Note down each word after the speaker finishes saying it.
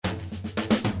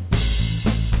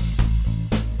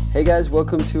Hey guys,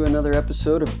 welcome to another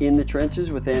episode of In the Trenches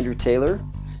with Andrew Taylor.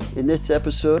 In this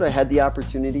episode, I had the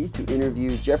opportunity to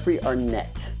interview Jeffrey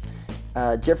Arnett.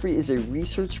 Jeffrey is a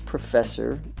research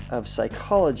professor of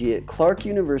psychology at Clark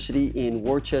University in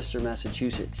Worcester,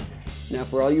 Massachusetts. Now,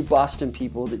 for all you Boston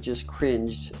people that just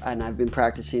cringed, and I've been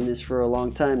practicing this for a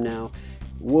long time now,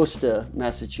 Worcester,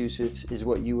 Massachusetts is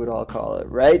what you would all call it,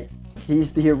 right?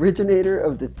 He's the originator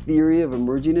of the theory of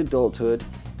emerging adulthood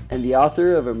and the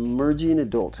author of Emerging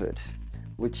Adulthood,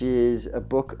 which is a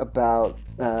book about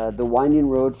the winding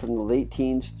road from the late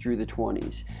teens through the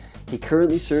 20s. He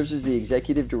currently serves as the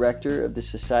executive director of the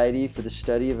Society for the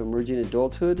Study of Emerging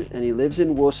Adulthood, and he lives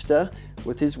in Worcester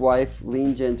with his wife,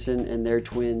 Lean Jensen, and their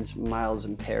twins, Miles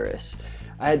and Paris.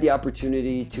 I had the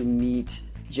opportunity to meet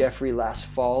Jeffrey last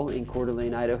fall in Coeur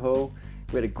d'Alene, Idaho.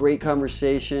 We had a great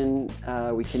conversation.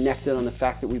 We connected on the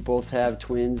fact that we both have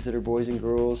twins that are boys and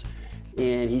girls.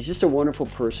 And he's just a wonderful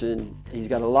person. He's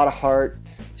got a lot of heart.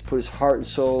 He's put his heart and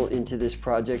soul into this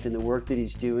project and the work that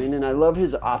he's doing. And I love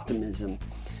his optimism.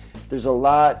 There's a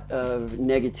lot of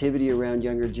negativity around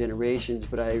younger generations,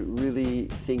 but I really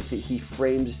think that he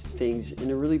frames things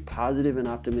in a really positive and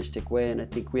optimistic way. And I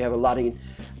think we have a lot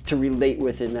to relate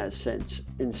with in that sense.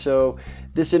 And so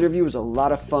this interview was a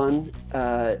lot of fun,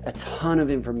 a ton of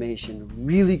information,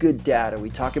 really good data. We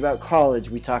talk about college,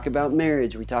 we talk about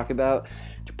marriage, we talk about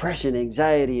depression,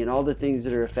 anxiety, and all the things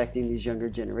that are affecting these younger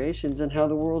generations and how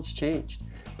the world's changed.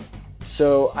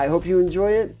 So I hope you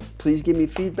enjoy it. Please give me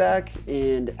feedback.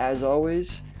 And as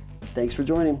always, thanks for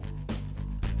joining.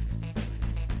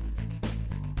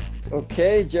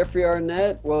 Okay, Jeffrey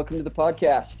Arnett, welcome to the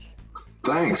podcast.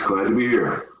 Thanks. Glad to be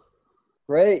here.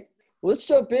 Great. Let's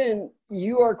jump in.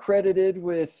 You are credited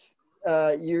with,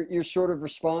 you're sort of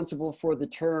responsible for the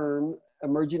term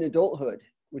emerging adulthood,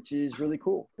 which is really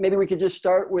cool. Maybe we could just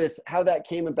start with how that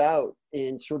came about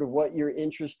and sort of what your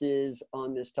interest is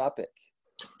on this topic.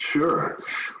 Sure.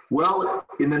 Well,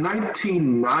 in the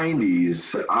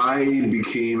 1990s, I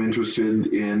became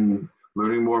interested in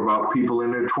learning more about people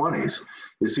in their 20s.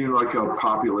 It seemed like a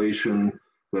population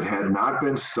that had not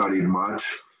been studied much.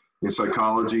 In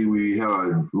psychology, we have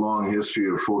a long history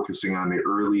of focusing on the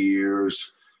early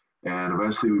years, and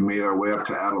eventually we made our way up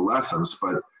to adolescence.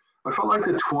 But I felt like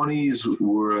the 20s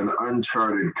were an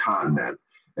uncharted continent.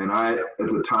 And I, at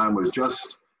the time, was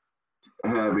just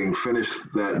having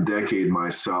finished that decade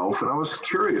myself. And I was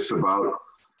curious about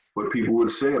what people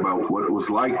would say about what it was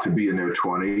like to be in their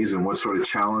 20s and what sort of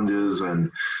challenges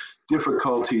and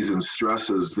difficulties and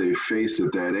stresses they faced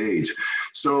at that age.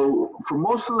 So for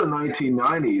most of the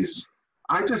 1990s,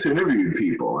 I just interviewed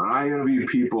people. And I interviewed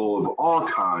people of all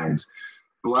kinds,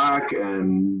 black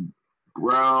and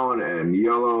brown and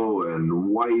yellow and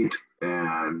white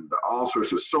and all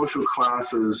sorts of social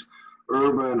classes,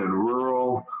 urban and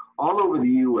rural, all over the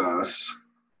U.S.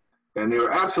 And they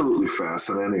were absolutely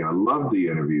fascinating. I loved the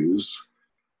interviews.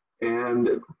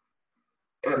 And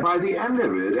by the end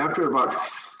of it, after about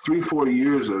 3-4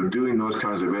 years of doing those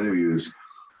kinds of interviews,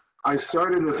 I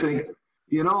started to think,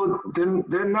 you know,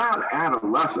 they're not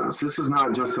adolescents. This is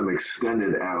not just an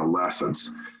extended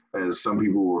adolescence, as some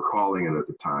people were calling it at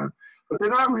the time. But they're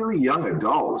not really young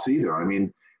adults either. I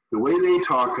mean, the way they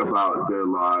talk about their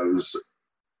lives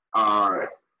are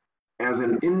as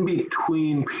an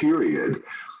in-between period.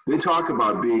 They talk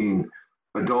about being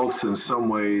adults in some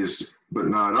ways, but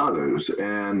not others.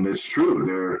 And it's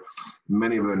true,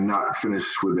 many of them not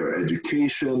finished with their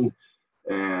education,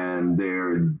 and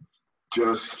they're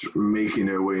just making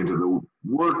their way into the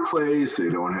workplace. They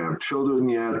don't have children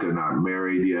yet. They're not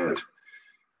married yet.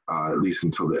 At least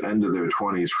until the end of their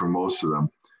 20s for most of them.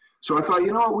 So I thought,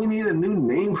 you know what, we need a new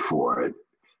name for it.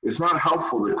 It's not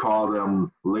helpful to call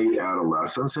them late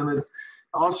adolescents, and it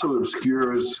also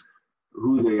obscures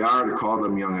who they are to call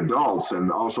them young adults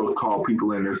and also call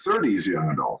people in their 30s young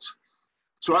adults.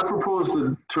 So I proposed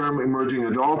the term emerging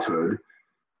adulthood,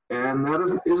 and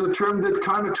that is a term that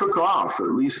kind of took off,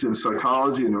 at least in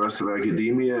psychology and the rest of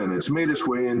academia, and it's made its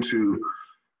way into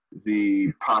the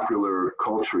popular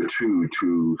culture too,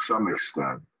 to some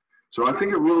extent. So I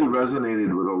think it really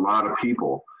resonated with a lot of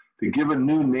people to give a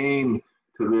new name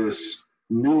to this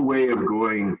new way of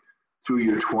going through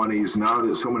your 20s, now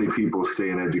that so many people stay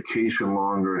in education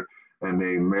longer and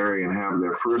they marry and have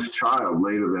their first child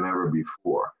later than ever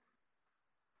before.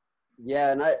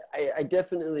 Yeah, and I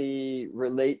definitely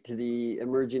relate to the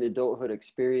emerging adulthood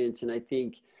experience. And I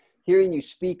think hearing you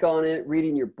speak on it,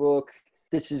 reading your book,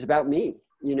 this is about me.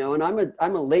 You know, and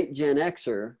I'm a late Gen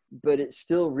Xer, but it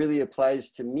still really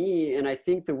applies to me. And I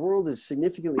think the world has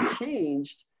significantly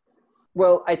changed.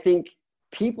 Well, I think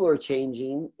people are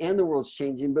changing and the world's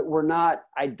changing, but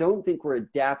I don't think we're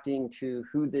adapting to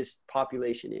who this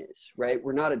population is, right?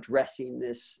 We're not addressing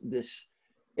this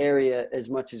area as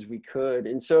much as we could.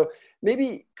 And so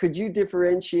maybe could you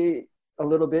differentiate a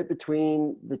little bit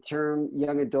between the term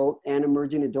young adult and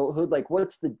emerging adulthood? Like,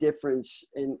 what's the difference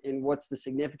and what's the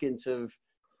significance of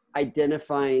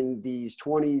identifying these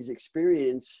 20s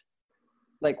experience?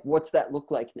 Like, what's that look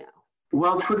like now?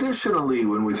 Well, traditionally,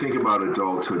 when we think about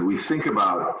adulthood, we think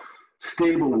about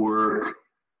stable work,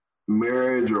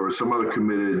 marriage, or some other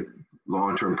committed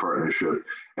long-term partnership,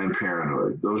 and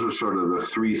parenthood. Those are sort of the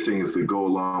three things that go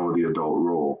along with the adult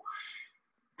role.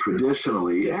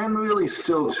 Traditionally, and really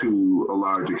still to a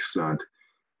large extent.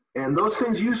 And those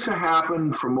things used to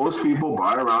happen for most people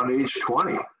by around age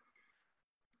 20.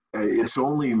 It's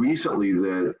only recently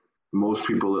that most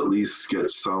people at least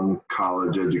get some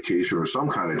college education or some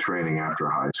kind of training after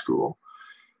high school.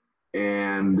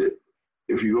 And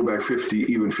if you go back 50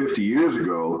 years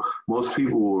ago, most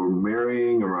people were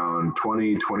marrying around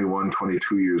 20, 21,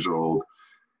 22 years old.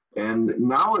 And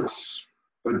now it's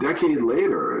a decade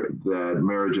later that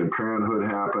marriage and parenthood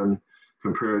happen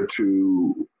compared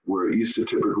to where it used to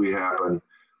typically happen.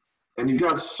 And you've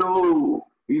got the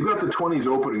 20s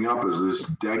opening up as this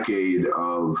decade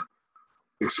of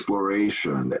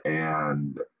exploration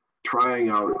and trying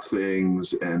out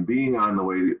things and being on the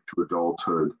way to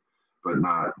adulthood, but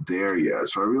not there yet.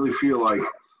 So I really feel like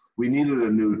we needed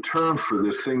a new term for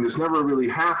this thing that's never really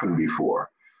happened before.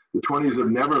 The 20s have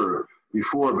never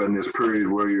before been this period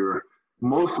where you're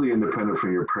mostly independent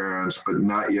from your parents, but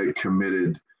not yet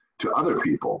committed to other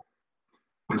people.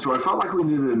 And so I felt like we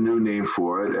needed a new name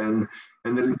for it, and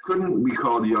that it couldn't be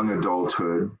called young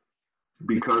adulthood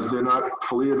because they're not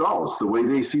fully adults the way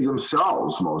they see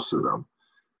themselves, most of them.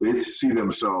 They see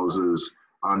themselves as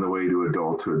on the way to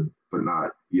adulthood, but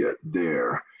not yet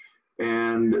there.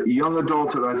 And young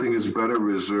adulthood, I think, is better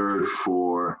reserved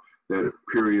for that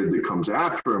period that comes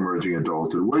after emerging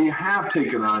adulthood, where you have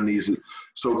taken on these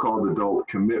so-called adult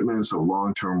commitments of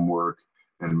long-term work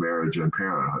and marriage and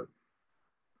parenthood.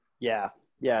 Yeah,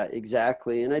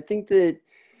 exactly. And I think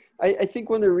I think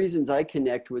one of the reasons I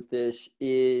connect with this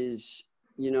is,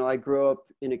 I grew up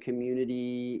in a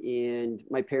community and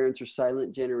my parents are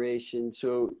silent generation.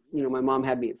 So, my mom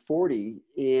had me at 40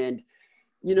 and,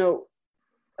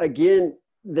 again,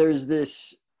 there's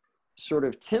this sort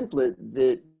of template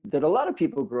that a lot of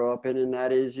people grow up in, and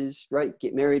that is right,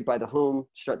 get married, buy the home,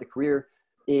 start the career.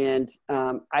 And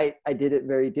I did it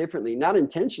very differently, not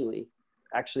intentionally.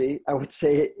 Actually, I would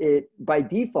say it by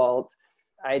default.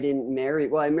 I didn't marry.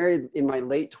 Well, I married in my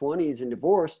late 20s and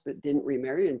divorced, but didn't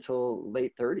remarry until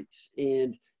late 30s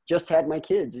and just had my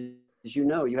kids. As you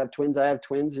know, you have twins, I have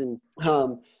twins. And,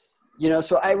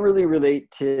 so I really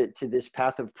relate to this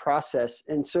path of process.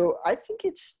 And so I think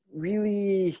it's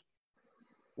really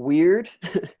weird,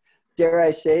 dare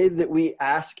I say, that we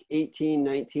ask 18,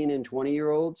 19, and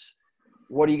 20-year-olds,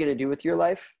 what are you going to do with your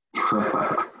life?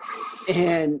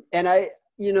 and I,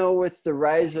 with the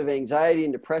rise of anxiety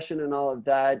and depression and all of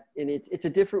that, and it's a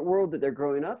different world that they're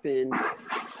growing up in.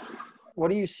 What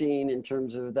are you seeing in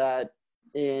terms of that,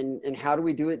 and how do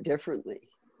we do it differently?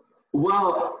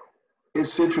 Well,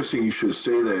 it's interesting you should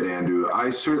say that, Andrew. I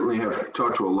certainly have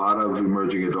talked to a lot of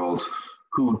emerging adults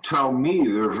who tell me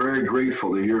they're very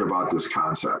grateful to hear about this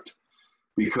concept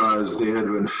because they had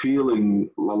been feeling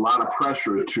a lot of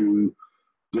pressure to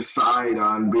decide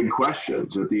on big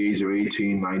questions at the age of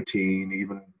 18, 19,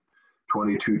 even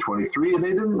 22, 23, and they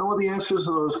didn't know the answers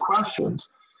to those questions.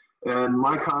 And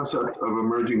my concept of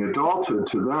emerging adulthood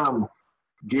to them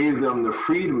gave them the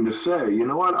freedom to say, you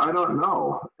know what, I don't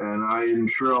know, and I'm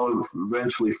sure I'll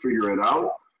eventually figure it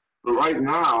out. But right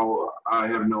now, I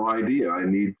have no idea. I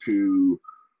need to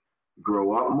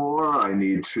grow up more. I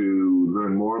need to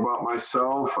learn more about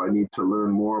myself. I need to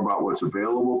learn more about what's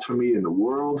available to me in the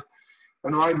world.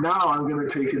 And right now, I'm going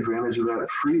to take advantage of that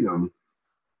freedom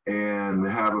and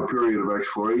have a period of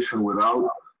exploration without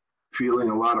feeling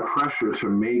a lot of pressure to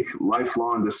make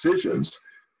lifelong decisions.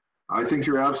 I think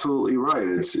you're absolutely right.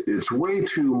 It's way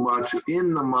too much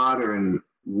in the modern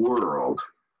world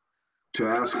to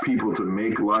ask people to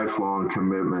make lifelong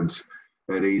commitments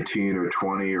at 18 or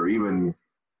 20 or even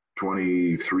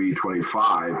 23,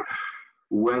 25,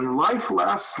 when life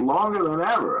lasts longer than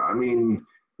ever. I mean,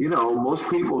 most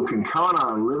people can count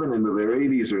on living into their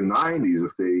 80s or 90s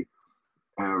if they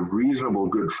have reasonable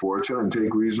good fortune and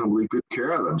take reasonably good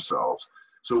care of themselves.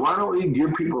 So why don't we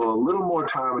give people a little more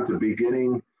time at the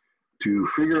beginning to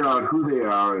figure out who they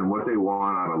are and what they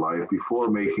want out of life before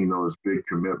making those big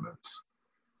commitments?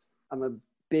 I'm a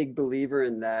big believer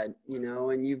in that,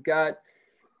 and you've got,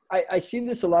 I see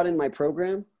this a lot in my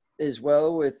program as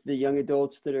well with the young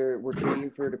adults that we're treating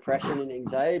for depression and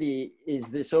anxiety, is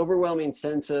this overwhelming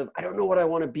sense of, I don't know what I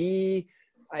want to be.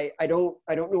 I don't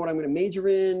know what I'm going to major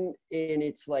in. And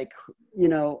it's like, you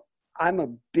know, I'm a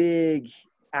big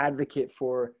advocate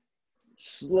for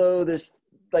slow this,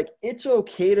 like, it's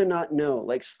okay to not know,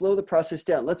 like slow the process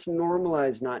down. Let's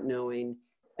normalize not knowing,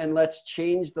 and let's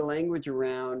change the language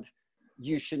around,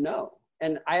 you should know.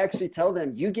 And I actually tell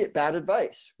them, you get bad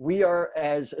advice. We are,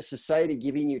 as a society,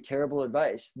 giving you terrible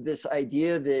advice. This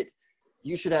idea that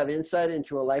you should have insight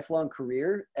into a lifelong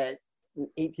career at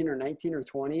 18 or 19 or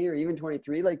 20 or even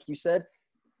 23, like you said,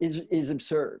 is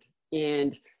absurd.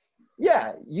 And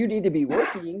yeah, you need to be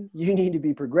working, you need to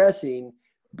be progressing,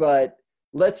 but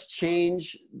let's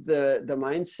change the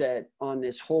mindset on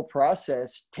this whole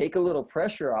process, take a little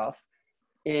pressure off,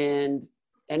 and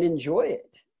enjoy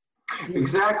it.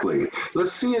 Exactly.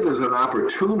 Let's see it as an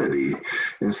opportunity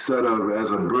instead of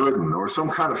as a burden or some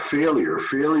kind of failure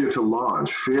to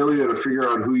launch, failure to figure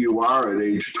out who you are at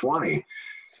age 20.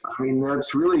 I mean,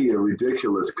 that's really a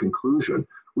ridiculous conclusion.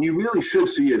 We really should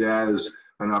see it as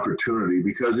an opportunity,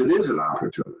 because it is an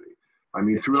opportunity. I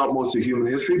mean, throughout most of human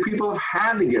history, people have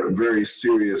had to get very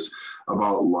serious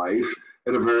about life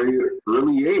at a very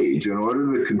early age in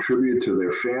order to contribute to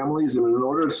their families and in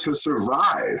order to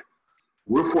survive.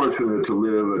 We're fortunate to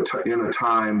live in a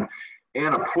time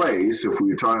and a place, if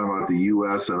we're talking about the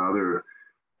US and other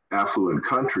affluent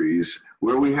countries,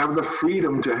 where we have the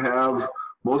freedom to have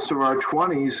most of our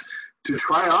 20s to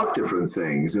try out different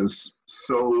things. And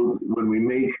so when we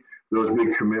make those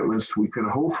big commitments, we can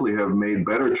hopefully have made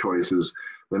better choices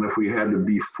than if we had to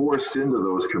be forced into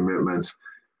those commitments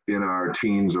in our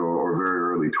teens or very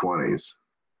early 20s.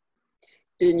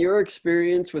 In your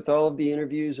experience with all of the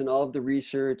interviews and all of the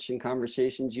research and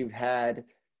conversations you've had,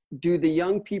 do the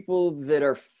young people that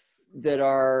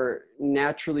are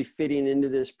naturally fitting into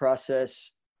this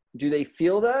process, do they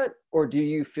feel that, or do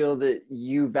you feel that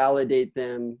you validate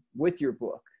them with your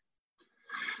book?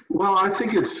 Well, I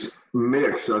think it's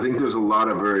mixed. I think there's a lot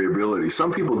of variability.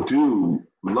 Some people do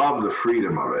love the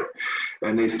freedom of it,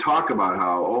 and they talk about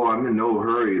how, oh, I'm in no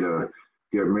hurry to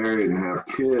get married and have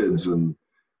kids and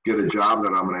get a job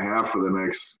that I'm going to have for the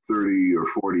next 30 or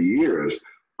 40 years.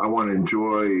 I want to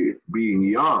enjoy being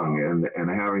young and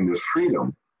having this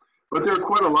freedom. But there are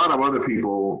quite a lot of other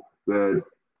people that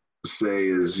say,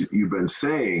 as you've been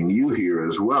saying, you hear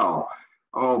as well,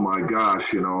 oh my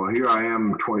gosh, you know, here I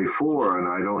am 24 and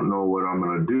I don't know what I'm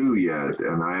going to do yet.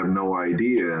 And I have no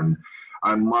idea. And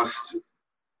I must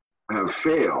have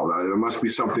failed. There must be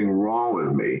something wrong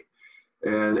with me.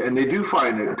 And they do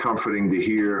find it comforting to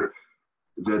hear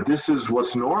that this is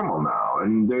what's normal now.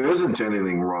 And there isn't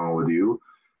anything wrong with you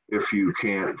if you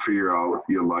can't figure out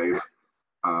your life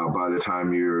by the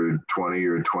time you're 20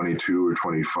 or 22 or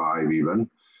 25 even.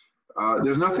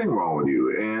 There's nothing wrong with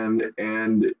you.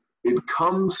 And it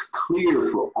comes clear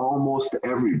for almost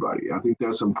everybody. I think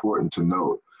that's important to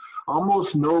note.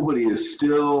 Almost nobody is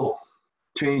still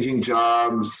changing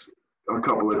jobs a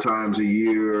couple of times a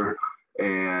year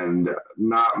and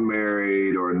not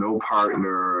married or no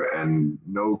partner and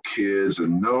no kids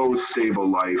and no stable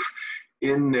life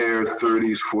in their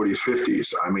 30s, 40s,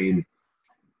 50s. I mean,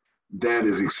 that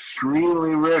is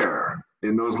extremely rare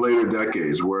in those later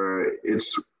decades where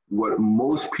it's what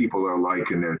most people are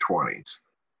like in their 20s.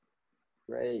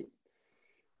 Right.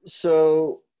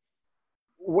 So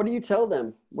what do you tell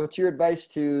them? What's your advice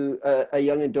to a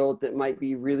young adult that might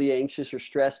be really anxious or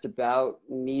stressed about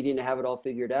needing to have it all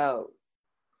figured out?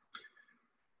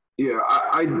 Yeah,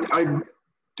 I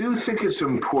do think it's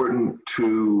important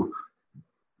to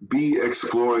be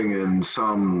exploring in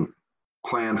some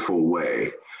planful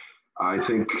way. I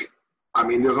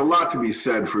mean, there's a lot to be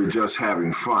said for just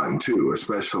having fun too,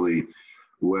 especially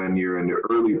when you're in the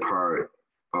early part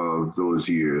of those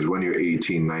years, when you're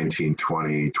 18, 19,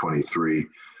 20, 23.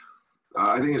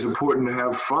 I think it's important to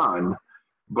have fun,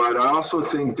 but I also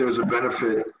think there's a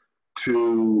benefit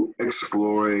to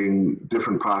exploring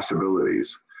different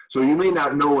possibilities. So you may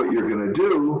not know what you're going to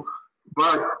do,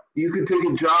 but you can take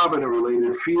a job in a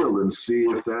related field and see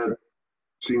if that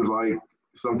seems like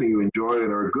something you enjoy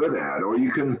and are good at. Or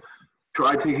you can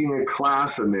try taking a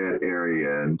class in that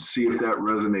area and see if that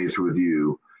resonates with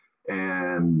you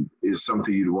and is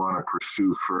something you'd want to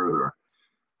pursue further.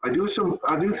 I do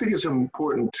think it's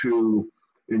important to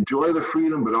enjoy the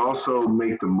freedom, but also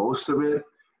make the most of it,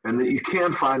 and that you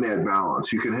can find that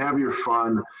balance. You can have your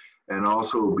fun and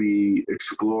also be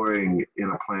exploring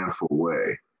in a planful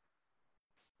way.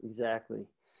 Exactly.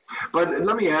 But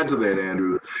let me add to that,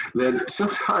 Andrew, that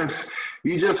sometimes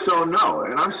you just don't know.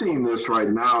 And I'm seeing this right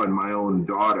now in my own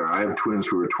daughter. I have twins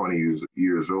who are 20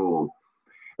 years old.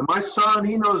 And my son,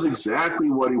 he knows exactly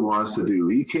what he wants to do.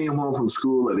 He came home from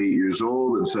school at 8 years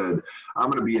old and said, I'm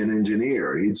going to be an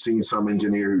engineer. He'd seen some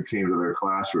engineer who came to their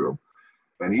classroom.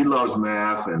 And he loves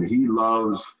math and he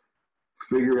loves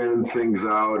figuring things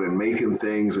out and making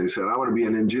things. And he said, I want to be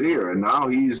an engineer. And now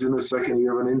he's in the second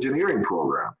year of an engineering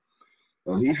program.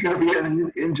 And he's going to be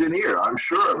an engineer, I'm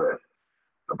sure of it.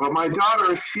 But my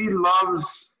daughter, she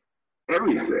loves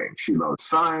everything. She loves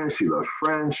science, she loves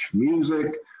French,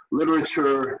 music,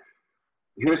 literature,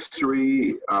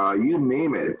 history, you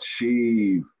name it.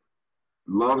 She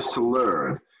loves to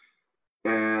learn.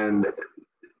 And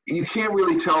you can't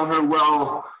really tell her,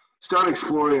 well, start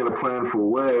exploring in a planful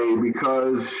way,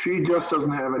 because she just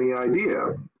doesn't have any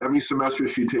idea. Every semester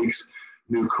she takes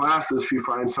new classes, she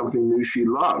finds something new she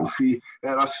loves. She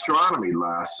had astronomy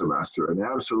last semester and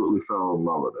absolutely fell in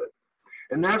love with it.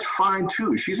 And that's fine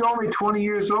too. She's only 20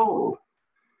 years old.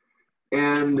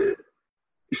 And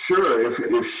sure,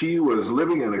 if she was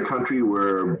living in a country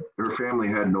where her family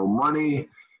had no money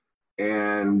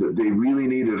and they really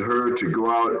needed her to go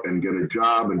out and get a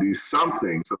job and do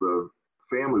something so the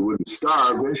family wouldn't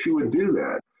starve, then she would do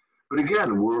that. But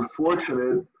again, we're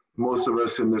fortunate, most of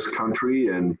us in this country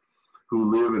and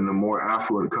who live in the more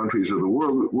affluent countries of the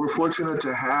world, we're fortunate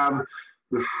to have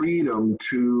the freedom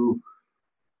to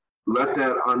let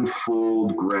that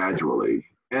unfold gradually.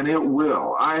 And it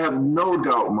will. I have no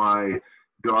doubt my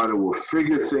daughter will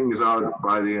figure things out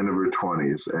by the end of her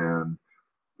 20s, and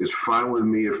it's fine with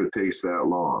me if it takes that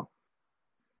long.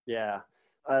 Yeah,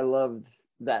 I love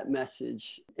that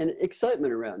message and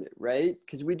excitement around it, right?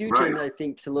 Because we do tend, I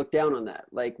think, to look down on that.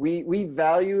 Like we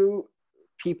value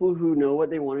people who know what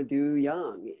they want to do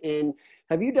young. And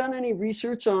have you done any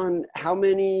research on how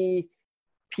many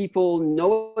people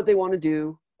know what they want to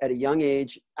do at a young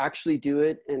age, actually do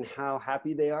it, and how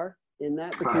happy they are in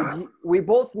that? Because we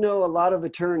both know a lot of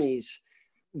attorneys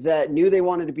that knew they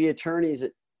wanted to be attorneys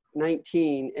at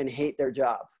 19 and hate their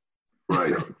job.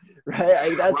 Right.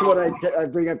 Right. That's what I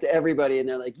bring up to everybody. And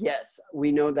they're like, yes,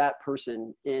 we know that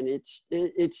person. And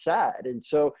it's sad. And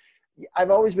so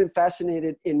I've always been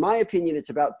fascinated. In my opinion,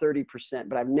 it's about 30%,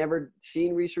 but I've never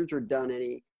seen research or done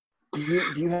any.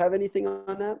 Do you have anything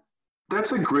on that?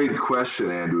 That's a great question,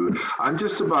 Andrew. I'm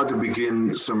just about to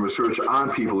begin some research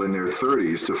on people in their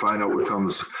 30s to find out what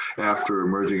comes after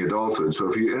emerging adulthood. So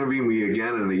if you interview me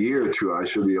again in a year or two, I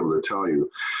should be able to tell you.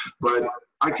 But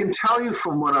I can tell you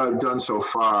from what I've done so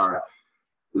far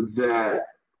that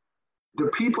the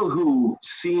people who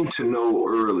seem to know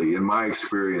early, in my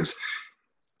experience,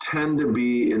 tend to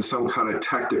be in some kind of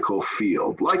technical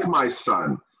field, like my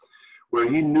son, where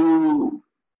he knew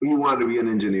he wanted to be an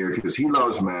engineer because he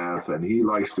loves math and he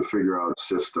likes to figure out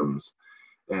systems,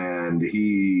 and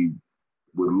he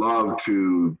would love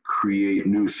to create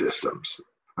new systems.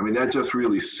 I mean, that just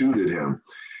really suited him.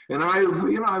 And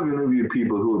I've interviewed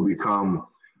people who have become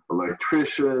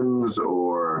electricians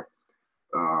or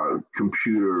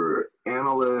computer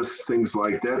analysts, things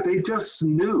like that. They just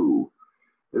knew.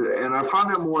 And I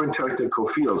found that more in technical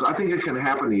fields. I think it can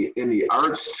happen in the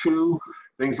arts too,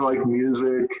 things like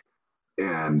music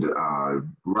and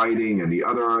writing and the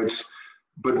other arts.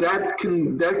 But that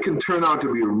can turn out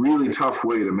to be a really tough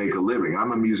way to make a living.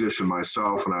 I'm a musician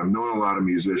myself, and I've known a lot of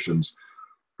musicians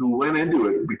who went into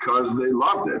it because they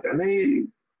loved it, and they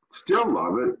still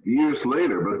love it years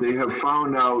later, but they have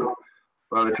found out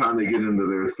by the time they get into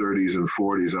their 30s and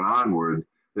 40s and onward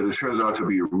that it turns out to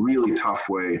be a really tough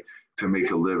way to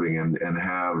make a living and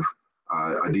have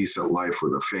a decent life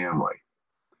with a family.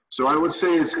 So I would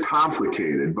say it's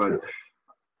complicated, but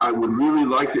I would really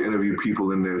like to interview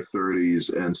people in their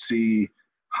 30s and see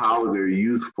how their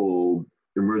youthful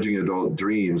emerging adult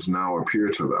dreams now appear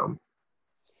to them.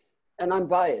 And I'm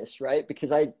biased, right?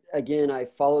 Because I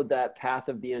followed that path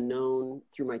of the unknown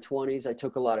through my 20s. I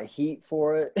took a lot of heat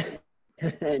for it.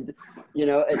 And,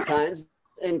 at times,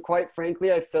 and quite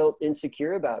frankly, I felt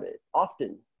insecure about it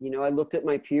often. I looked at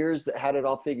my peers that had it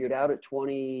all figured out at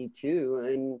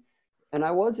 22 and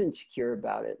I was insecure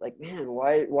about it. Like, man,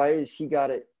 why is he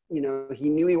got it? He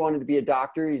knew he wanted to be a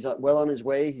doctor. He's well on his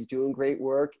way. He's doing great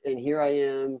work. And here I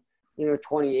am,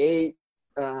 28,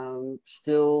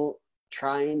 still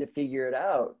trying to figure it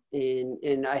out.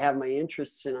 And I have my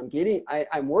interests and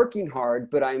I'm working hard,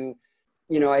 but I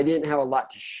didn't have a lot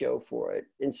to show for it.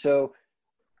 And so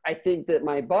I think that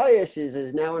my bias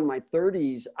is now in my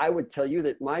 30s, I would tell you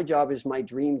that my job is my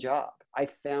dream job. I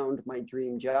found my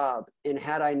dream job. And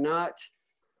had I not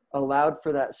allowed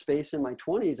for that space in my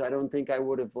 20s, I don't think I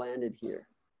would have landed here.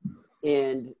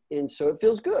 And so it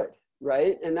feels good,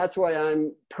 right? And that's why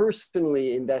I'm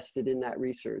personally invested in that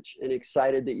research and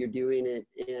excited that you're doing it.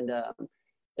 And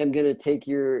I'm going to take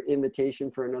your invitation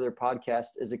for another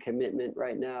podcast as a commitment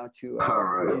right now to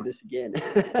do this again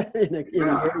in a year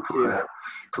or two.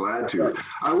 Glad to.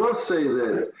 I will say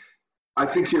that I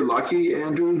think you're lucky,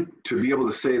 Andrew, to be able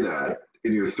to say that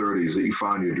in your 30s, that you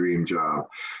found your dream job.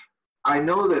 I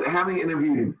know that having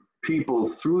interviewed people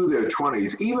through their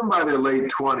 20s, even by their late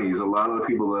 20s, a lot of the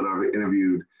people that I've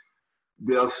interviewed,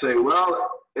 they'll say, well,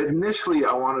 initially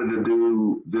I wanted to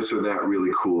do this or that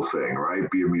really cool thing, right?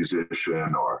 Be a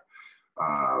musician or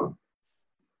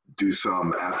do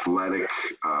some athletic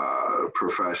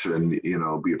profession, you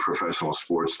know, be a professional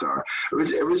sports star.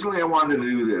 Originally I wanted to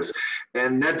do this,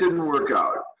 and that didn't work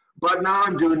out. But now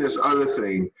I'm doing this other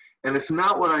thing, and it's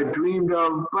not what I dreamed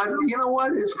of, but you know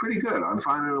what? It's pretty good. I'm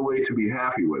finding a way to be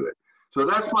happy with it. So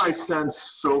that's my sense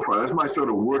so far. That's my sort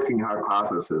of working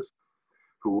hypothesis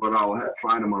for what I'll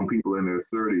find among people in their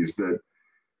 30s, that,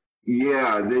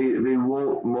 yeah, they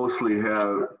won't mostly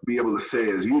be able to say,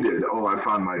 as you did, oh, I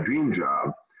found my dream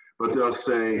job. But they'll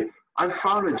say, I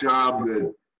found a job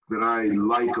that I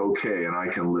like okay and I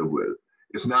can live with.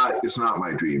 It's not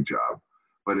my dream job,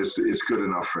 but it's good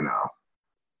enough for now.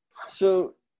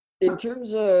 So in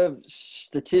terms of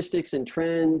statistics and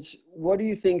trends, what do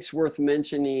you think's worth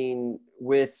mentioning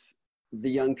with the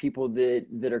young people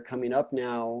that are coming up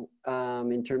now,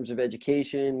 in terms of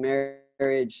education,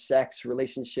 marriage, sex,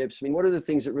 relationships? I mean, what are the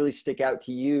things that really stick out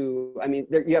to you? I mean,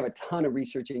 you have a ton of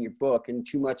research in your book and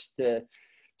too much to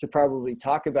probably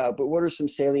talk about, but what are some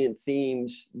salient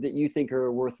themes that you think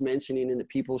are worth mentioning and that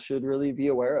people should really be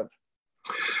aware of?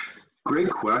 Great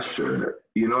question.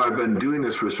 You know, I've been doing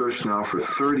this research now for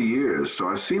 30 years, so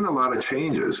I've seen a lot of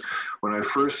changes. When I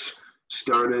first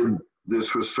started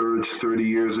this research 30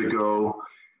 years ago,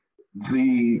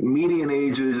 the median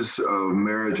ages of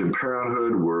marriage and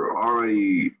parenthood were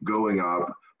already going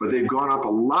up, but they've gone up a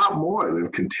lot more.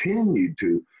 They've continued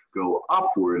to go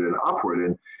upward and upward,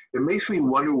 and it makes me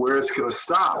wonder where it's going to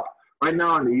stop. Right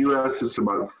now in the U.S., it's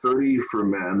about 30 for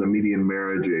men, the median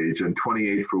marriage age, and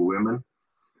 28 for women.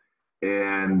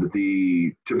 And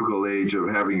the typical age of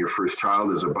having your first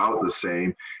child is about the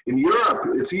same. In Europe,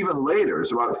 it's even later.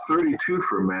 It's about 32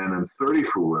 for men and 30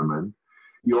 for women.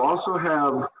 You also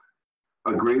have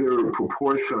a greater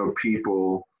proportion of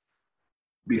people,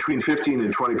 between 15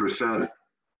 and 20%,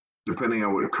 depending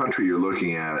on what country you're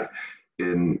looking at,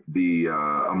 in the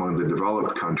among the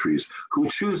developed countries, who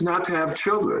choose not to have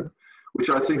children,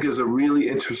 which I think is a really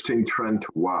interesting trend to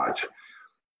watch.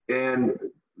 And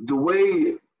the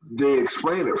way they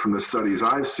explain it from the studies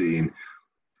I've seen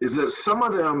is that some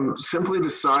of them simply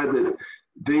decide that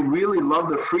they really love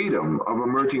the freedom of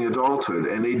emerging adulthood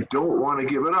and they don't want to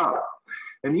give it up.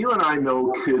 And you and I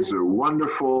know kids are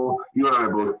wonderful. You and I are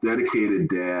both dedicated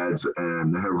dads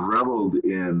and have reveled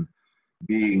in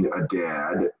being a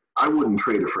dad. I wouldn't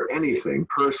trade it for anything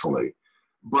personally,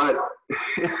 but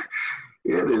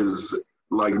it is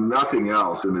like nothing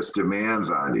else in its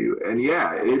demands on you. And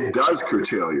yeah, it does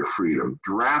curtail your freedom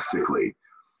drastically.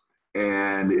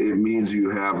 And it means you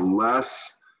have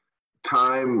less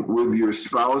time with your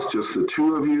spouse, just the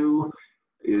two of you.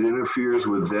 It interferes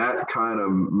with that kind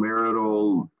of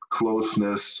marital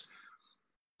closeness.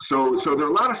 So there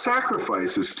are a lot of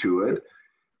sacrifices to it.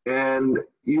 And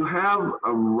you have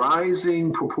a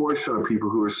rising proportion of people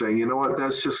who are saying, you know what,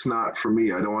 that's just not for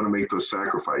me. I don't want to make those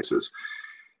sacrifices.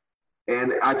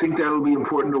 And I think that'll be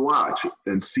important to watch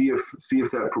and see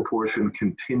if that proportion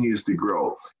continues to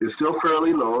grow. It's still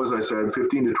fairly low, as I said,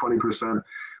 15 to 20%,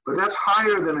 but that's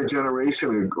higher than a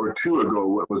generation or two ago,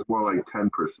 what was more like 10%.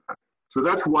 So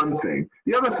that's one thing.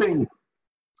 The other thing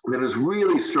that is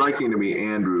really striking to me,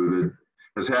 Andrew, that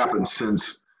has happened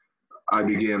since I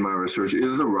began my research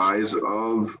is the rise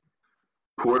of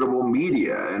portable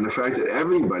media and the fact that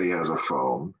everybody has a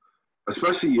phone,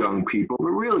 especially young people, but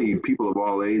really people of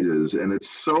all ages. And it's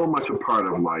so much a part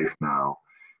of life now.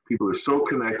 People are so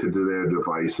connected to their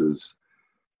devices.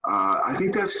 I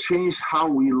think that's changed how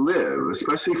we live,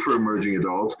 especially for emerging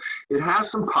adults. It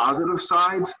has some positive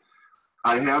sides.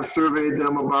 I have surveyed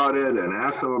them about it and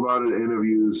asked them about it in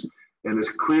interviews, and it's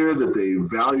clear that they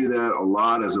value that a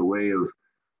lot as a way of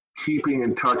keeping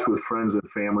in touch with friends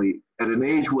and family at an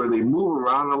age where they move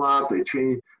around a lot. They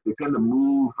tend to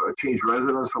move, change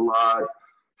residence a lot,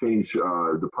 change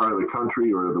the part of the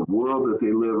country or the world that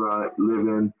they live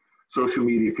in. Social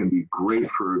media can be great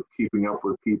for keeping up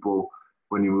with people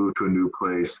when you move to a new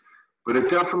place. But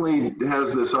it definitely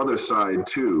has this other side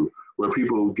too, where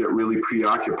people get really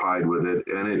preoccupied with it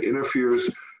and it interferes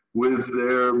with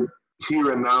their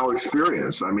here and now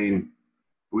experience. I mean,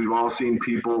 We've all seen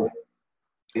people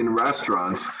in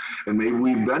restaurants, and maybe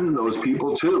we've been those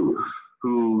people too,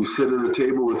 who sit at a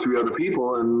table with three other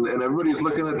people and everybody's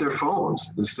looking at their phones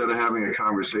instead of having a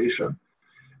conversation.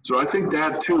 So I think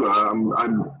that too,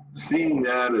 I'm seeing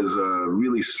that as a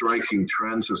really striking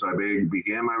trend since I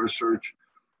began my research,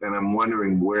 and I'm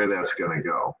wondering where that's going to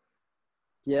go.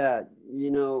 Yeah,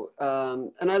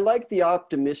 and I like the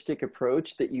optimistic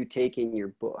approach that you take in your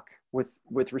book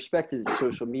with respect to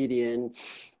social media. And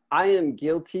I am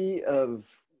guilty of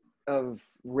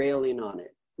railing on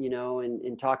it,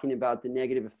 and talking about the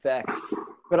negative effects.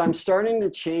 But I'm starting to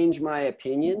change my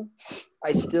opinion.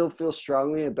 I still feel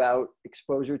strongly about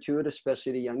exposure to it,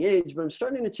 especially at a young age, but I'm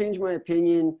starting to change my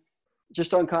opinion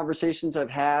just on conversations I've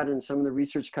had and some of the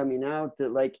research coming out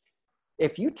that, like,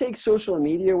 if you take social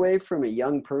media away from a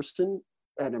young person,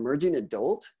 an emerging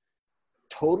adult,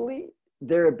 totally,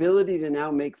 their ability to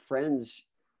now make friends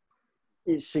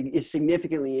is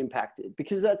significantly impacted,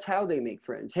 because that's how they make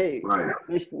friends. Hey, right.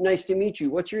 nice to meet you.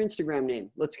 What's your Instagram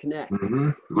name? Let's connect.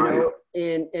 Mm-hmm. Right.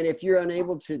 And if you're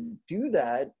unable to do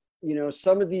that,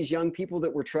 some of these young people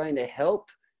that we're trying to help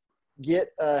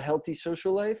get a healthy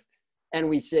social life, and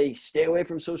we say, stay away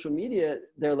from social media,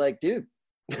 they're like, dude,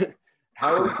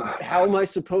 how am I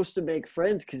supposed to make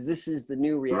friends? Because this is the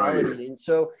new reality. Right. And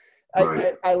so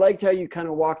I liked how you kind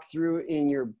of walked through in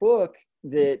your book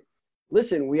that,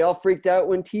 listen, we all freaked out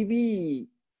when TVs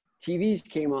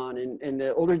came on, and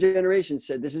the older generation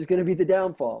said, this is going to be the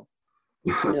downfall.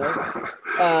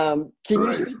 Can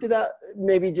you speak to that?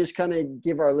 Maybe just kind of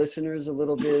give our listeners a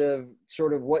little bit of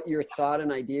sort of what your thought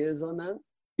and ideas on that?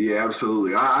 Yeah,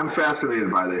 absolutely. I'm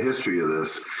fascinated by the history of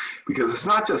this, because it's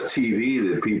not just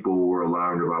TV that people were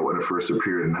alarmed about when it first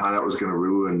appeared and how that was going to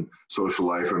ruin social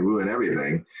life and ruin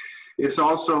everything. It's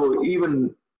also,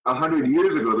 even 100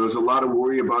 years ago, there was a lot of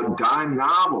worry about dime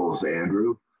novels,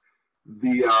 Andrew.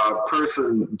 The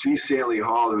person, G. Stanley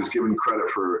Hall, who was given credit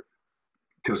for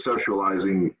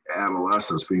conceptualizing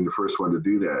adolescence, being the first one to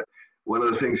do that, one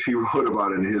of the things he wrote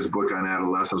about in his book on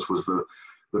adolescence was the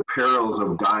perils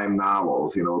of dime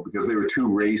novels, because they were too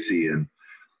racy and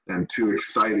too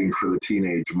exciting for the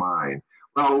teenage mind.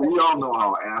 Well, we all know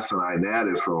how asinine that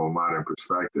is from a modern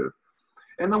perspective.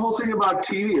 And the whole thing about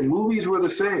TV and movies were the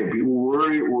same. People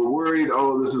were worried,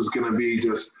 oh, this is going to be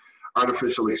just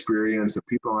artificial experience, and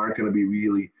people aren't going to be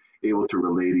really able to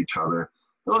relate each other.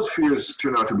 Those fears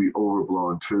turned out to be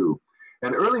overblown too.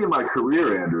 And early in my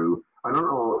career, Andrew, I don't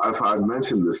know if I've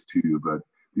mentioned this to you, but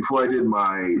before I did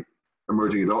my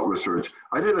emerging adult research,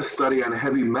 I did a study on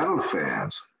heavy metal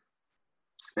fans,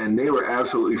 and they were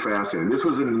absolutely fascinating. This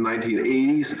was in the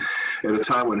 1980s, at a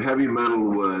time when heavy metal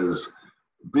was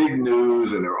big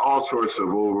news and there were all sorts of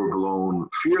overblown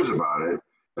fears about it.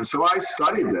 And so I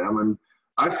studied them, and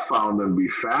I found them to be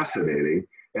fascinating,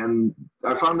 and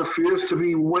I found the fears to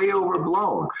be way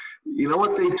overblown. You know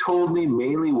what they told me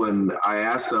mainly when I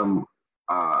asked them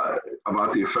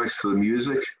about the effects of the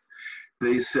music?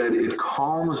 They said, it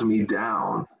calms me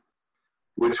down,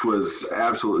 which was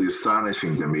absolutely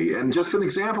astonishing to me. And just an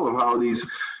example of how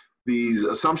these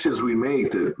assumptions we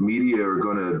make that media are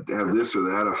going to have this or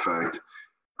that effect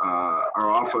are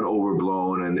often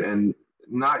overblown and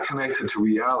not connected to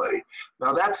reality.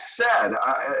 Now, that said,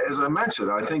 as I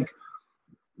mentioned, I think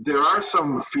there are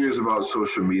some fears about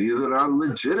social media that are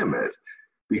legitimate,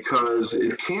 because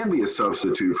it can be a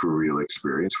substitute for real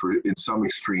experience in some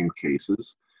extreme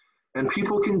cases. And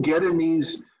people can get in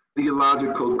these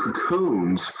theological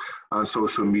cocoons on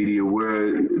social media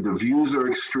where the views are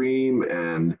extreme,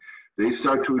 and they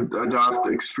start to adopt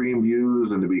extreme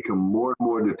views and to become more and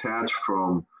more detached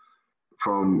from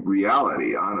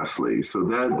reality, honestly. So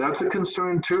that's a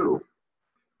concern too,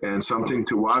 and something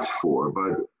to watch for.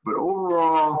 But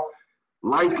overall,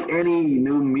 like any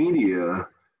new media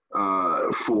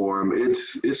form,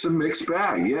 it's a mixed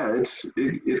bag. Yeah,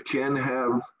 it can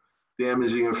have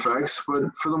damaging effects, but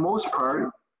for the most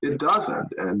part, it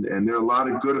doesn't. And there are a lot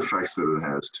of good effects that it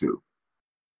has too.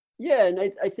 Yeah, and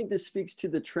I think this speaks to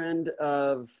the trend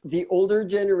of the older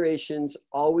generations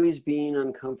always being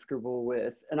uncomfortable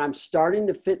with, and I'm starting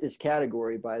to fit this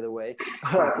category, by the way,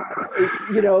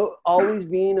 always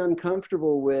being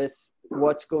uncomfortable with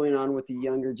what's going on with the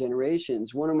younger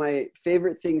generations. One of my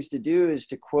favorite things to do is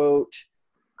to quote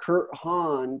Kurt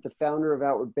Hahn, the founder of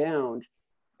Outward Bound,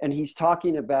 and he's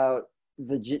talking about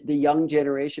the young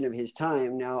generation of his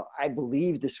time. Now, I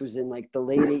believe this was in like the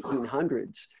late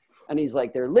 1800s. And he's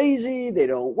like, they're lazy, they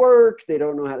don't work, they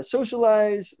don't know how to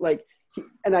socialize.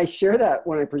 And I share that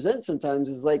when I present sometimes,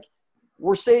 is like,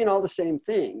 we're saying all the same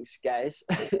things, guys.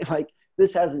 Like,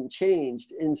 this hasn't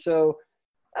changed. And so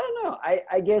I don't know.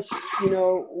 I guess,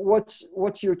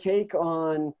 what's your take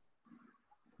on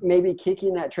maybe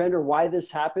kicking that trend or why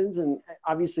this happens? And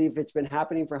obviously, if it's been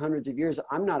happening for hundreds of years,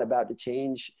 I'm not about to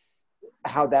change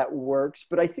how that works.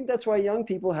 But I think that's why young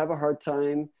people have a hard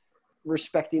time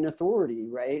respecting authority,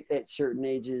 right, at certain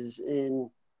ages. And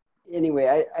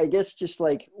anyway, I guess just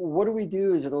like, what do we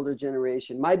do as an older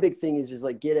generation? My big thing is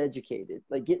like, get educated,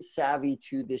 like get savvy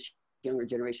to this younger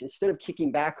generation. Instead of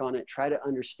kicking back on it, try to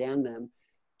understand them.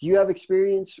 Do you have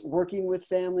experience working with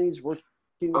families, working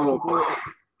with people?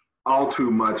 All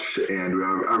too much,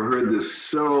 Andrew. I've heard this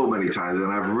so many times,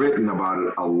 and I've written about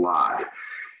it a lot,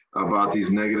 about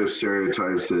these negative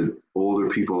stereotypes that older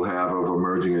people have of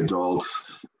emerging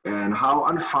adults and how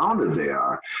unfounded they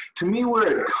are. To me,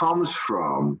 where it comes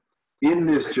from in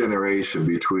this generation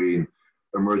between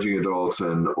emerging adults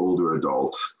and older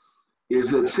adults is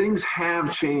that things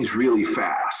have changed really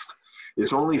fast.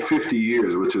 It's only 50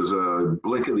 years, which is a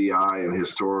blink of the eye in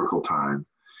historical time,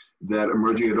 that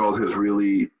emerging adulthood has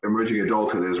really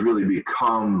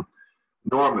become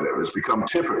normative. It's become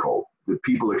typical that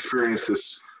people experience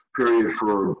this period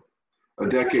for a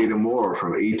decade or more,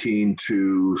 from 18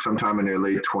 to sometime in their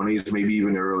late 20s, maybe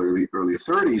even early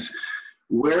 30s,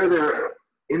 where they're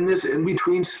in this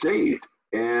in-between state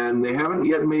and they haven't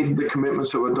yet made the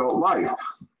commitments of adult life.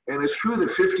 And it's true that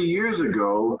 50 years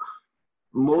ago,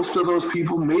 most of those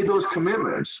people made those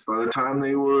commitments by the time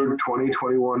they were 20,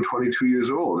 21, 22 years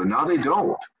old, and now they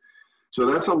don't. So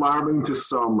that's alarming to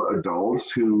some adults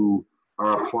who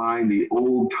are applying the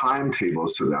old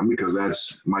timetables to them, because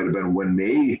that's might have been when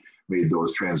they made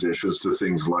those transitions to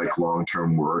things like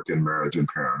long-term work and marriage and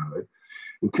parenthood.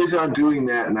 And kids aren't doing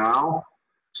that now,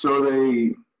 so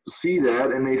they see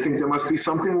that and they think there must be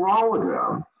something wrong with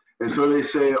them. And so they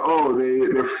say, oh,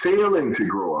 they're failing to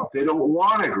grow up. They don't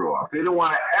want to grow up. They don't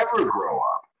want to ever grow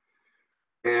up.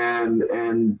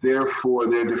 And therefore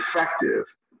they're defective.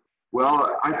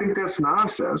 Well, I think that's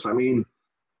nonsense. I mean,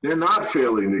 they're not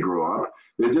failing to grow up.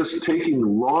 They're just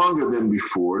taking longer than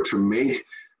before to make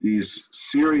these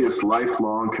serious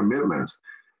lifelong commitments.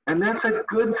 And that's a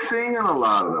good thing in a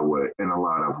lot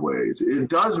of ways. It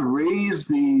does raise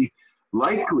the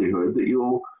likelihood that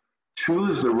you'll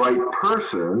choose the right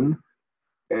person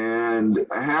and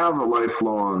have a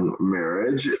lifelong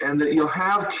marriage, and that you'll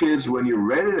have kids when you're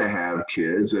ready to have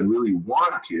kids and really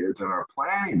want kids and are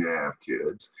planning to have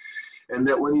kids. And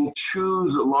that when you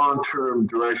choose a long-term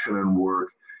direction and work,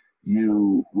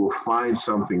 you will find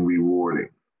something rewarding.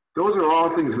 Those are all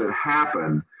things that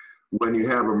happen when you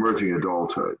have emerging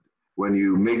adulthood, when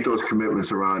you make those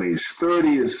commitments around age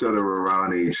 30 instead of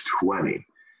around age 20.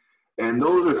 And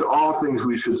those are all things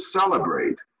we should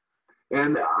celebrate.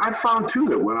 And I found too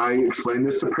that when I explain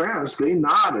this to parents, they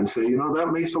nod and say, that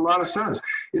makes a lot of sense.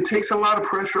 It takes a lot of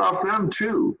pressure off them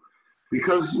too,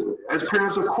 because as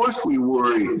parents, of course, we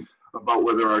worry about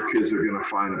whether our kids are going to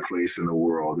find a place in the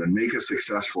world and make a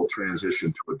successful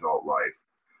transition to adult life.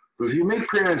 But if you make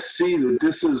parents see that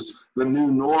this is the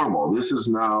new normal, this is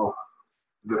now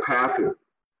the path that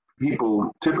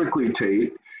people typically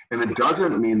take, and it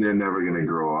doesn't mean they're never going to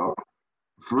grow up.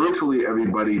 Virtually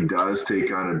everybody does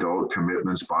take on adult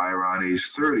commitments by around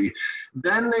age 30.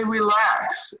 Then they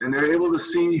relax and they're able to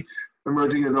see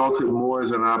emerging adulthood more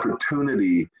as an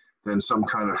opportunity than some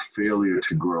kind of failure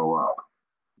to grow up.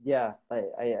 Yeah,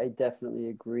 I definitely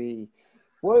agree.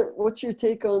 What's your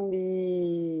take on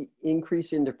the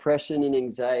increase in depression and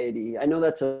anxiety? I know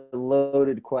that's a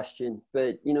loaded question,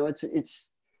 but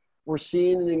we're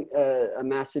seeing a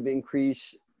massive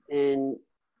increase, and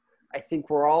I think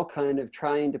we're all kind of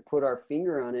trying to put our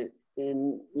finger on it.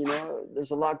 And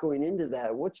there's a lot going into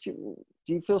that.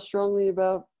 Do you feel strongly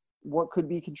about what could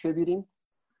be contributing?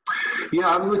 Yeah,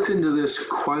 I've looked into this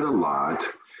quite a lot,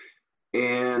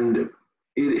 and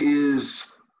it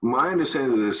is my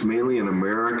understanding that it's mainly an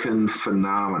American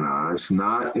phenomenon. It's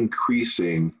not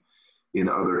increasing in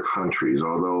other countries,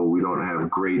 although we don't have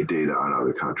great data on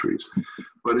other countries.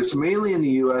 But it's mainly in the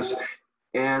US.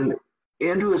 And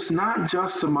Andrew, it's not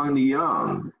just among the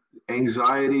young.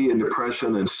 Anxiety and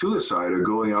depression and suicide are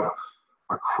going up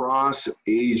across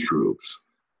age groups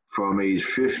from age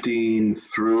 15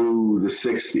 through the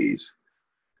 60s.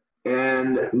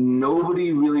 And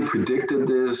nobody really predicted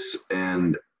this,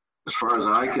 and as far as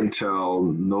I can tell,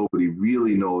 nobody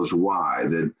really knows why,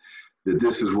 that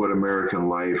this is what American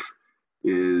life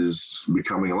is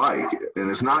becoming like. And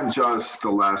it's not just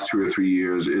the last 2 or 3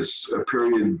 years, it's a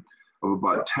period of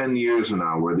about 10 years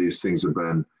now where these things have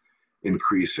been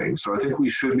increasing. So I think we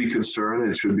should be concerned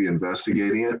and should be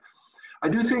investigating it. I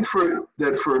do think for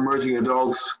emerging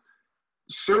adults,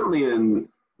 certainly in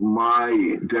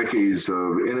my decades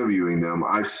of interviewing them,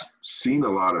 I've seen a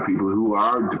lot of people who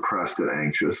are depressed and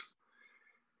anxious.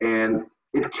 And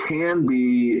it can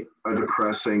be a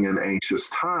depressing and anxious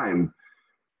time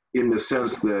in the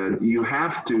sense that you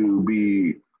have to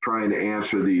be trying to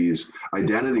answer these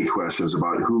identity questions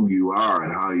about who you are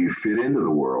and how you fit into the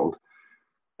world.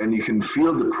 And you can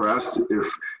feel depressed if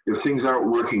things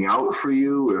aren't working out for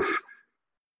you,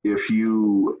 if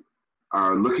you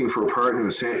are looking for a partner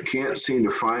and can't seem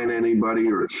to find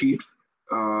anybody or keep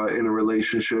in a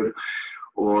relationship,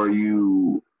 or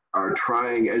you are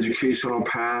trying educational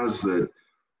paths that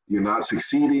you're not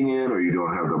succeeding in, or you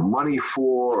don't have the money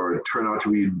for, or turn out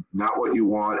to be not what you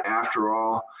want after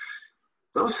all.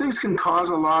 Those things can cause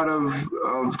a lot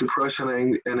of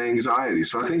depression and anxiety.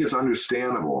 So I think it's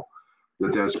understandable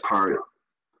that that's part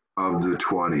of the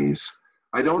 20s.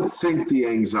 I don't think the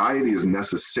anxiety is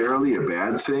necessarily a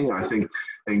bad thing. I think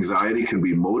anxiety can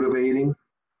be motivating.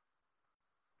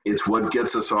 It's what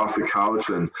gets us off the couch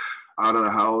and out of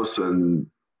the house and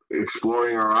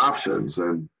exploring our options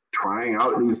and trying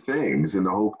out new things in the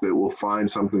hope that we'll find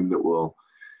something that will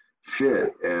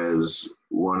fit as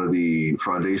one of the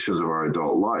foundations of our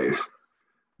adult life.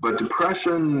 But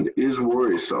depression is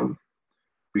worrisome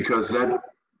because that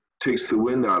takes the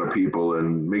wind out of people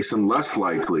and makes them less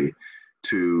likely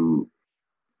to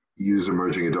use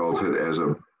emerging adulthood as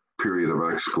a period of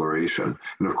exploration.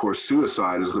 And of course,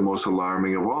 suicide is the most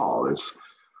alarming of all. It's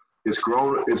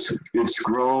gone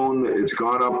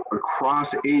up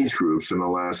across age groups in the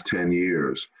last 10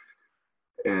 years.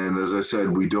 And as I said,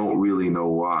 we don't really know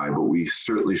why, but we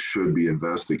certainly should be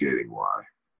investigating why.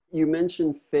 You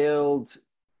mentioned failed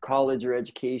college or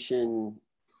education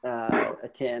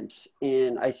attempts,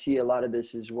 and I see a lot of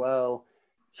this as well.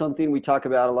 Something we talk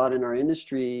about a lot in our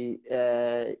industry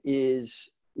is,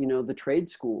 the trade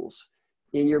schools.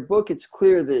 In your book, it's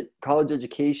clear that college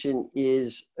education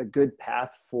is a good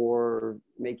path for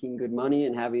making good money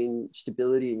and having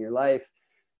stability in your life.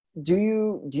 Do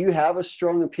you have a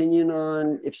strong opinion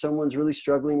on if someone's really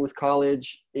struggling with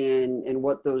college and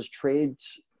what those trade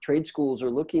schools are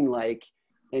looking like,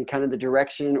 and kind of the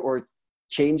direction or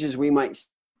changes we might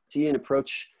see an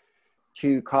approach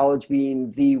to college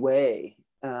being the way,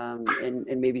 and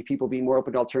maybe people being more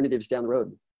open to alternatives down the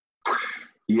road?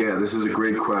 Yeah, this is a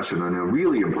great question and a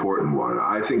really important one.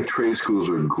 I think trade schools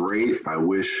are great. I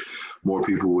wish more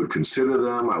people would consider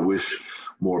them. I wish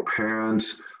more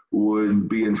parents would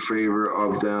be in favor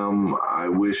of them. I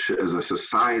wish as a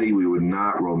society we would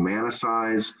not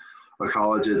romanticize a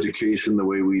college education the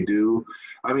way we do.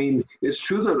 I mean, it's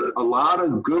true that a lot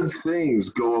of good things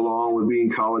go along with being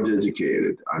college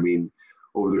educated. I mean,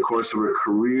 over the course of a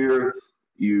career,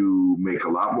 you make a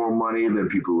lot more money than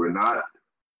people who are not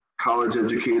college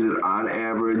educated on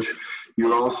average.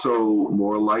 You're also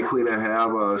more likely to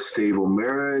have a stable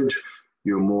marriage.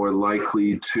 You're more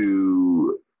likely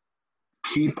to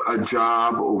keep a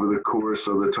job over the course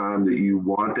of the time that you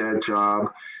want that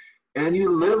job, and you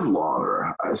live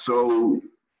longer. So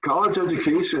college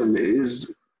education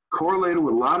is correlated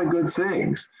with a lot of good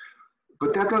things,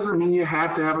 but that doesn't mean you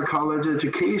have to have a college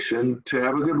education to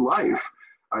have a good life.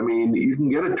 I mean, you can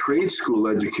get a trade school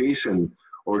education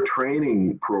or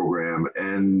training program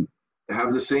and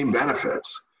have the same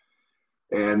benefits.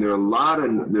 And there's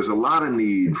a lot of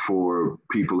need for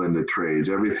people in the trades,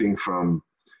 everything from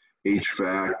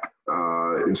HVAC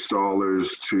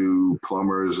installers to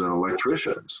plumbers and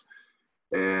electricians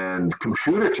and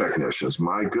computer technicians.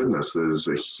 My goodness, there's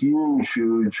a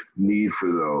huge need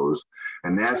for those.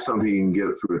 And that's something you can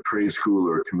get through a trade school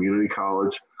or a community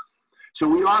college. So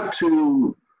we ought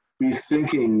to be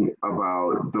thinking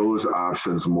about those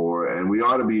options more, and we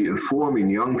ought to be informing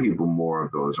young people more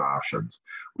of those options.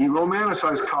 We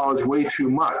romanticize college way too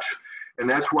much, and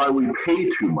that's why we pay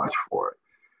too much for it.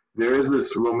 There is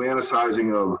this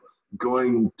romanticizing of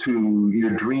going to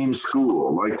your dream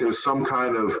school, like there's some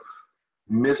kind of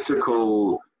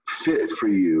mystical fit for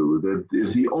you that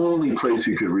is the only place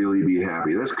you could really be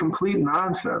happy. That's complete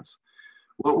nonsense.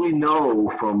 What we know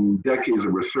from decades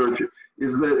of research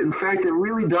is that, in fact, it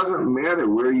really doesn't matter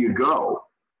where you go.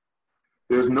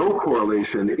 There's no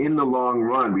correlation in the long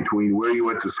run between where you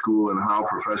went to school and how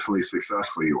professionally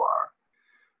successful you are.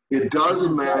 It does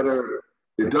matter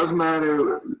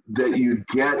that you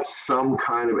get some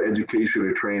kind of education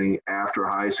or training after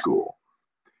high school.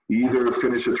 You either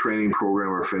finish a training program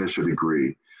or finish a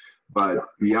degree. But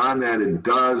beyond that, it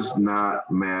does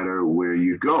not matter where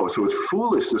you go. So it's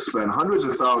foolish to spend hundreds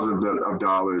of thousands of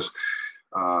dollars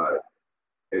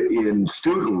in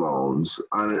student loans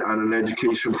on an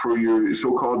education for your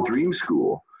so-called dream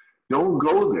school. Don't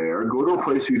go there. Go to a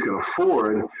place you can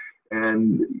afford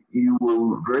and you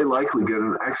will very likely get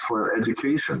an excellent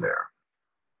education there.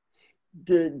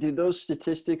 Do those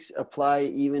statistics apply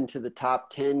even to the top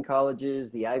 10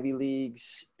 colleges, the Ivy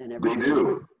Leagues, and everything? They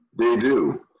do. They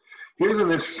do. Here's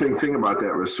an interesting thing about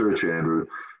that research, Andrew.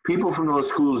 People from those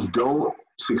schools don't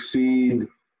succeed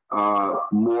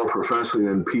more professionally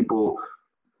than people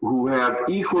who have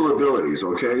equal abilities,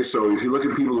 okay? So if you look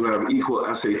at people who have equal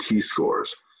SAT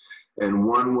scores, and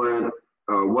one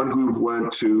group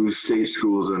went to state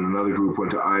schools and another group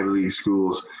went to Ivy League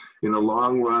schools, in the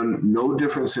long run, no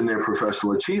difference in their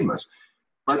professional achievements.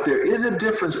 But there is a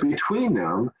difference between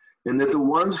them in that the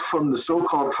ones from the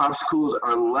so-called top schools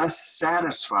are less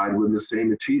satisfied with the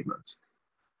same achievements.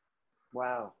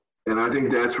 Wow. And I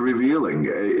think that's revealing.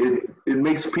 It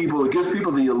makes people, it gives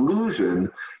people the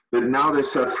illusion that now they're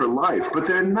set for life, but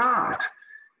they're not.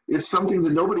 It's something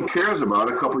that nobody cares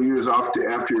about a couple of years after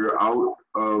you're out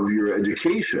of your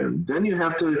education. Then you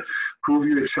have to prove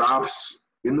your chops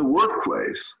in the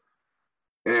workplace.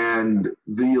 And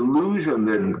the illusion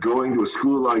that going to a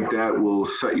school like that will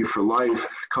set you for life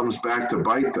comes back to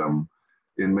bite them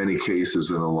in many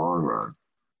cases in the long run.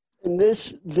 And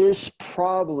this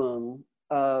problem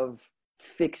of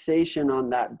fixation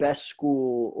on that best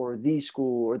school or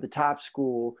the top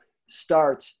school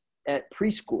starts at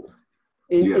preschool.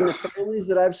 In the families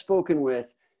that I've spoken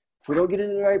with, if we don't get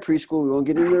into the right preschool, we won't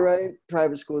get into the right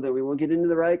private school, then we won't get into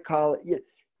the right college.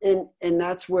 And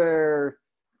that's where,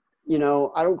 you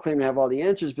know, I don't claim to have all the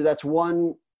answers, but that's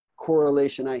one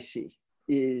correlation I see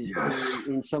is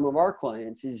in some of our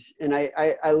clients is, and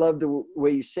I love the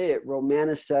way you say it,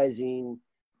 romanticizing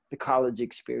the college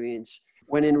experience,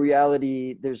 when in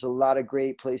reality, there's a lot of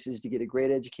great places to get a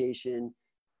great education.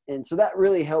 And so that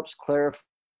really helps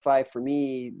clarify for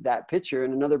me that picture.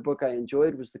 And another book I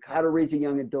enjoyed was How to Raise a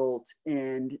Young Adult.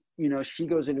 And, you know, she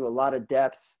goes into a lot of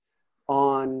depth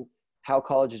on how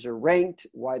colleges are ranked,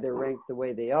 why they're ranked the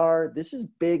way they are. This is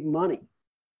big money.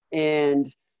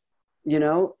 And, you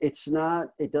know, it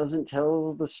doesn't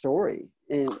tell the story.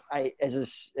 And as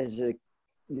a,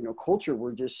 you know, culture,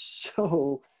 we're just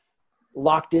so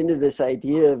locked into this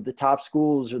idea of the top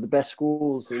schools or the best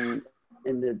schools and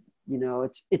the, you know,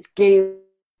 it's game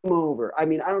over. I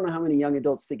mean, I don't know how many young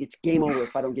adults think it's game over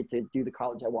if I don't get to do the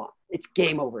college I want. It's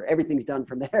game over. Everything's done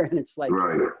from there. And it's like,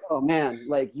 oh man,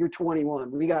 like you're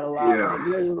 21. We got a lot.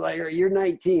 Like, you're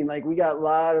 19. Like we got a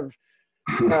lot of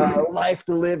life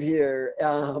to live here.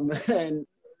 And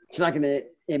it's not going to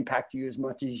impact you as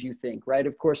much as you think, right?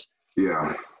 Of course.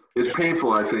 Yeah. It's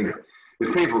painful, I think.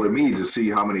 It's painful to me to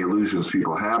see how many illusions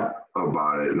people have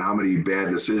about it and how many bad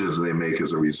decisions they make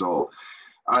as a result.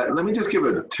 Let me just give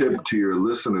a tip to your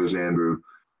listeners, Andrew,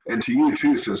 and to you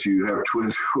too, since you have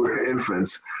twins who are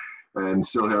infants and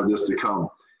still have this to come.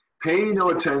 Pay no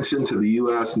attention to the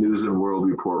U.S. News and World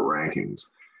Report rankings.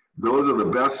 Those are the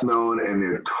best known and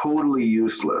they're totally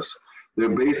useless. They're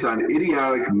based on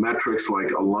idiotic metrics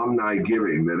like alumni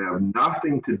giving that have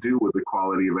nothing to do with the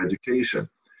quality of education.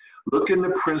 Look in the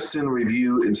Princeton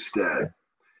Review instead.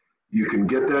 You can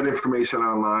get that information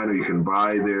online, or you can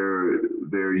buy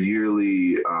their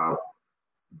yearly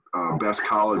Best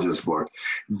Colleges book.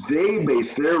 They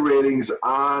base their ratings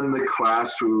on the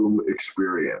classroom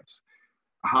experience.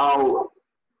 How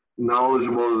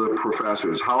knowledgeable are the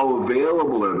professors? How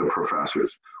available are the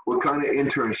professors? What kind of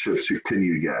internships can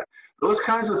you get? Those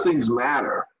kinds of things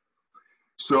matter.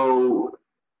 So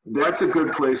that's a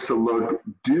good place to look.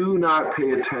 Do not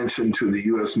pay attention to the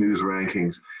U.S. News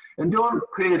rankings. And don't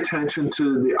pay attention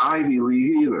to the Ivy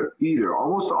League either.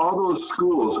 Almost all those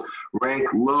schools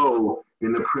rank low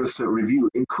in the Princeton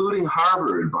Review, including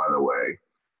Harvard, by the way.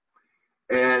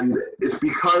 And it's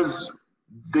because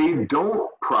they don't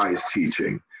prize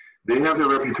teaching. They have their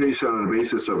reputation on the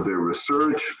basis of their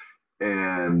research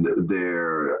and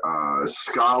their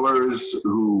scholars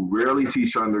who rarely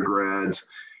teach undergrads.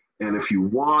 And if you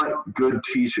want good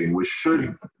teaching, which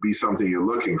should be something you're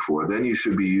looking for, then you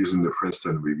should be using the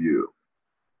Princeton Review.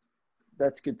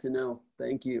 That's good to know.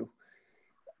 Thank you.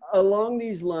 Along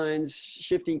these lines,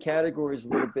 shifting categories a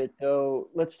little bit, though,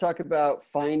 let's talk about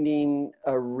finding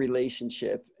a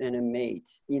relationship and a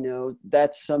mate. You know,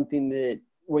 that's something that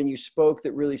when you spoke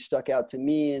that really stuck out to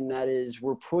me, and that is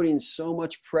we're putting so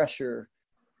much pressure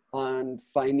on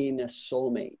finding a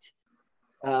soulmate.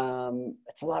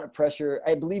 It's a lot of pressure.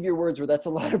 I believe your words were, that's a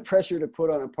lot of pressure to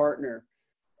put on a partner.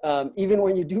 Even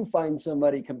when you do find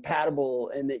somebody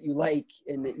compatible and that you like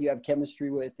and that you have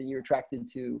chemistry with and you're attracted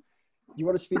to. Do you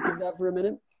want to speak to that for a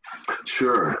minute?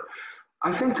 Sure.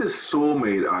 I think this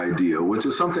soulmate idea, which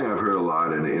is something I've heard a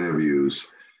lot in interviews,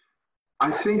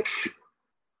 I think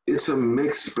it's a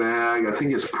mixed bag. I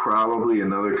think it's probably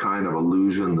another kind of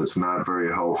illusion that's not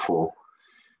very helpful,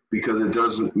 because it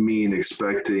doesn't mean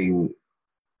expecting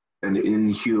an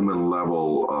inhuman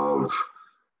level of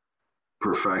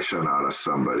perfection out of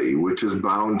somebody, which is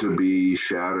bound to be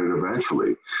shattered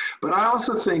eventually. But I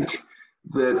also think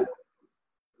that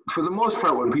for the most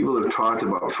part, when people have talked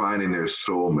about finding their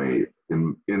soulmate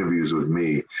in interviews with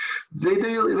me, they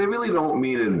really don't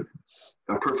mean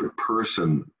a perfect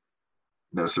person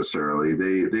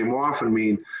necessarily. They more often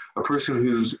mean a person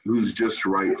who's just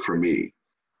right for me.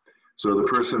 So the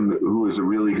person who is a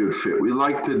really good fit. We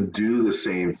like to do the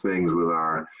same things with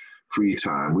our free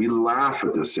time. We laugh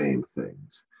at the same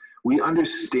things. We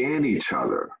understand each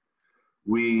other.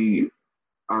 We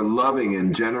are loving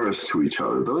and generous to each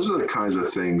other. Those are the kinds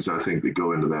of things I think that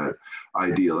go into that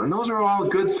ideal. And those are all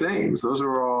good things. Those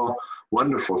are all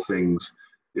wonderful things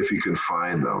if you can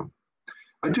find them.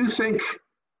 I do think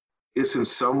it's in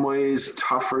some ways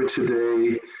tougher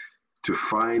today to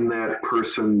find that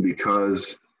person,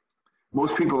 because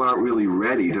most people aren't really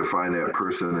ready to find that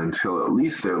person until at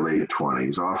least their late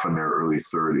 20s, often their early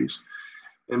 30s.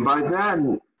 And by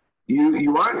then,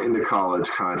 you aren't in the college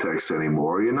context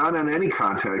anymore. You're not in any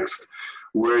context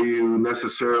where you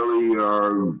necessarily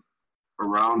are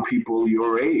around people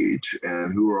your age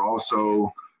and who are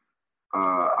also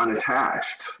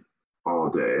unattached all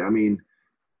day. I mean,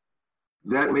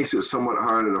 that makes it somewhat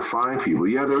harder to find people.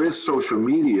 Yeah, there is social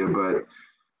media, but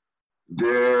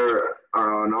there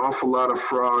are an awful lot of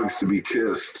frogs to be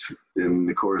kissed in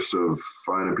the course of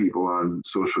finding people on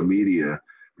social media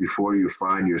before you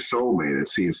find your soulmate, it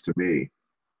seems to me.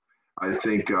 I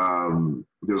think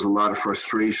there's a lot of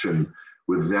frustration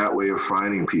with that way of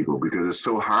finding people, because it's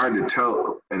so hard to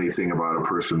tell anything about a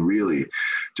person really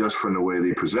just from the way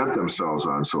they present themselves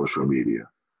on social media.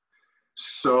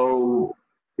 So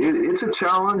it's a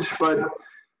challenge, but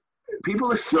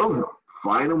people are still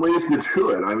finding ways to do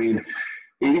it. I mean,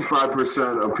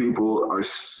 85% of people are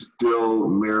still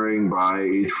marrying by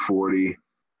age 40.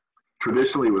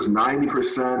 Traditionally, it was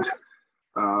 90%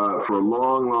 for a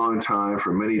long, long time,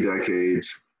 for many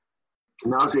decades.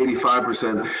 Now it's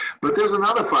 85%, but there's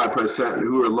another 5%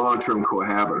 who are long-term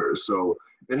cohabitors. So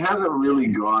it hasn't really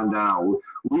gone down.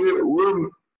 We're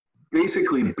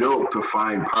basically built to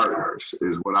find partners,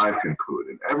 is what I've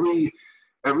concluded.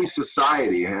 Every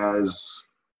society has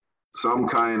some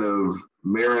kind of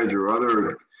marriage or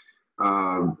other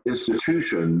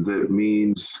institution that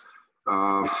means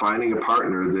finding a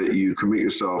partner that you commit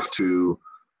yourself to,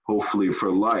 hopefully for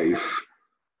life.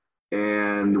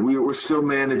 And we're still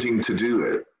managing to do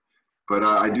it. But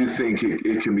I do think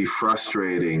it can be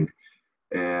frustrating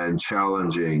and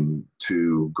challenging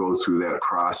to go through that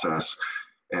process.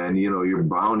 And, you know, you're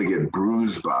bound to get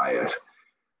bruised by it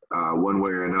one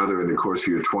way or another in the course of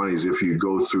your 20s if you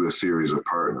go through a series of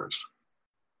partners.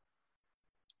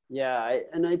 Yeah,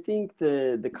 and I think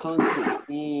the constant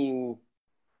theme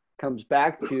comes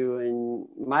back to, and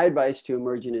my advice to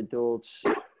emerging adults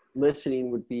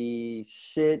listening would be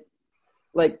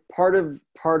part of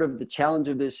the challenge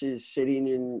of this is sitting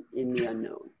in the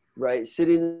unknown, right?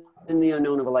 Sitting in the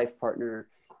unknown of a life partner,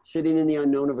 sitting in the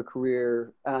unknown of a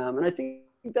career. And I think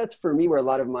that's for me where a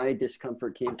lot of my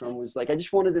discomfort came from, was like, I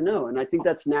just wanted to know. And I think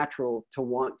that's natural to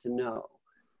want to know,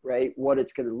 right? What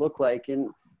it's going to look like. And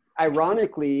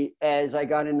ironically, as I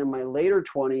got into my later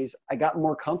 20s, I got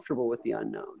more comfortable with the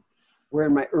unknown, where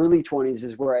in my early 20s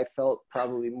is where I felt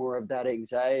probably more of that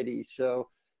anxiety. So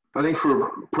I think for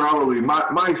probably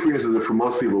my experience is that for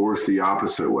most people works the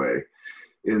opposite way,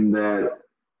 in that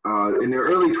in their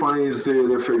early 20s,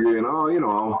 they're figuring, oh, you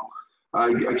know, I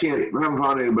haven't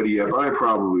found anybody yet, but I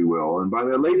probably will. And by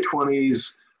their late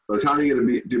 20s, by the time they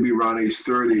get to be around age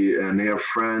 30 and they have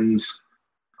friends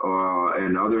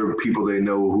and other people they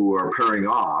know who are pairing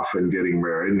off and getting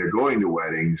married and they're going to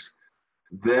weddings,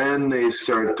 then they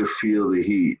start to feel the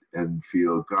heat and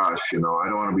feel, gosh, you know, I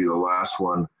don't want to be the last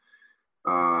one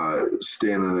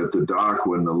standing at the dock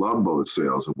when the love boat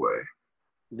sails away.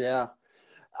 Yeah.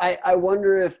 I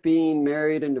wonder if being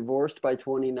married and divorced by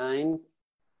 29,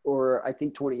 or I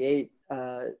think 28,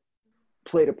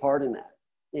 played a part in that.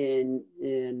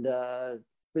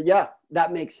 But yeah,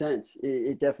 that makes sense.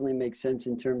 It definitely makes sense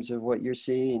in terms of what you're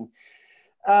seeing.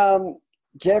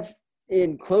 Jeff,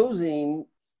 in closing,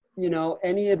 you know,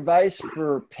 any advice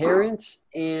for parents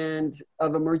and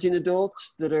of emerging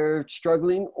adults that are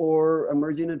struggling, or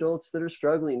emerging adults that are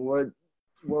struggling? What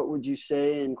would you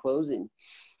say in closing?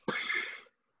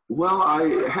 Well,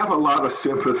 I have a lot of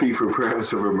sympathy for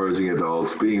parents of emerging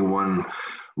adults, being one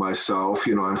myself.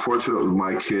 You know, I'm fortunate with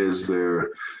my kids. They're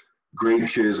great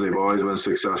kids. They've always been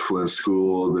successful in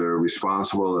school. They're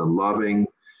responsible and loving.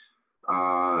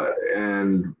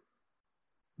 and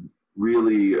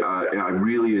really, I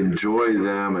really enjoy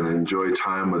them and enjoy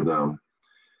time with them.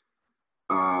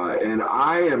 And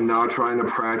I am now trying to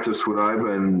practice what I've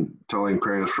been telling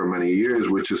parents for many years,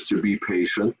 which is to be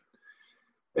patient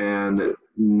and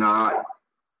not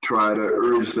try to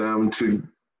urge them to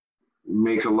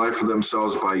make a life for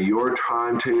themselves by your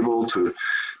timetable, to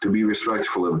be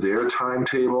respectful of their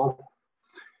timetable.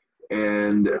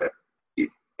 And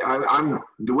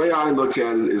the way I look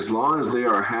at it, as long as they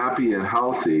are happy and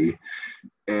healthy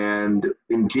and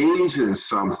engaged in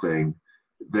something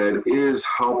that is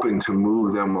helping to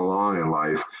move them along in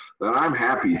life, then I'm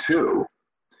happy too.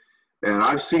 And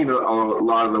I've seen a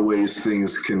lot of the ways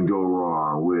things can go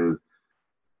wrong with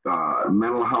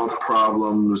mental health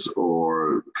problems,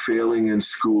 or failing in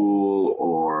school,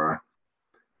 or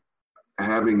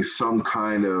having some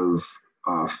kind of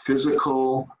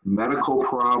physical, medical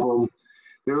problem.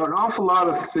 There are an awful lot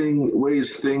of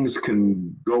ways things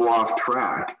can go off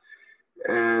track.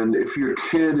 And if your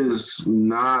kid is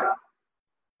not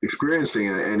experiencing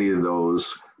any of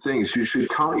those things, you should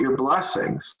count your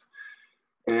blessings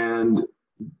and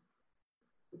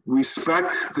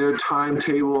respect their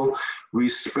timetable,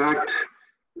 respect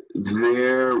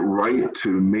their right to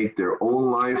make their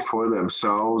own life for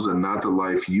themselves and not the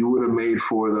life you would have made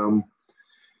for them.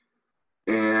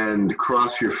 And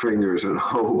cross your fingers and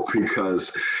hope,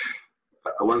 because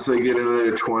once they get into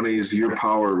their 20s, your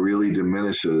power really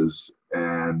diminishes,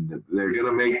 and they're going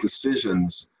to make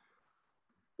decisions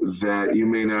that you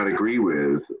may not agree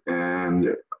with.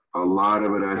 And a lot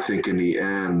of it, I think, in the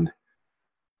end,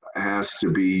 has to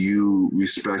be you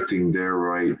respecting their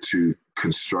right to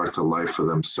construct a life for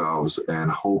themselves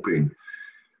and hoping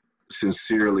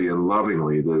sincerely and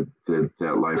lovingly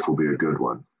that life will be a good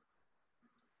one.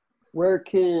 Where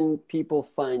can people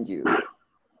find you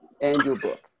and your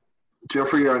book?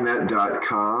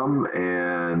 JeffreyArnett.com,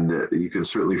 and you can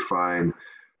certainly find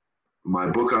my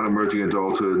book on emerging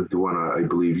adulthood, the one I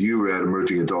believe you read,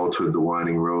 Emerging Adulthood, The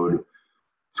Winding Road,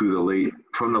 from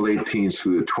the late teens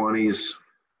through the 20s,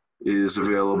 is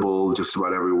available just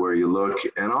about everywhere you look.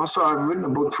 And also I've written a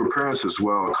book for parents as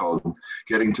well called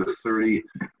Getting to 30,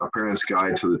 A Parent's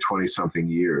Guide to the 20-something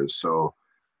years. So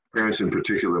parents in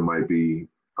particular might be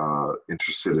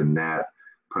interested in that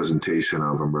presentation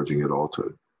of emerging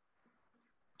adulthood.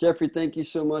 Jeffrey, thank you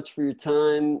so much for your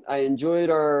time. I enjoyed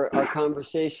our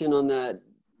conversation on that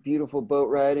beautiful boat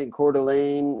ride in Coeur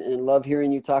d'Alene, and love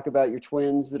hearing you talk about your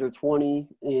twins that are 20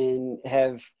 and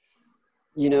have,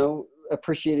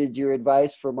 appreciated your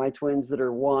advice for my twins that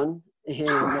are 1.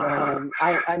 And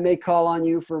I may call on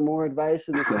you for more advice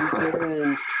in the future.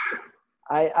 And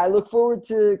I look forward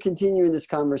to continuing this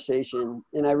conversation,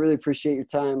 and I really appreciate your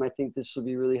time. I think this will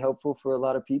be really helpful for a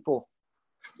lot of people.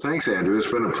 Thanks, Andrew.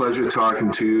 It's been a pleasure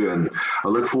talking to you, and I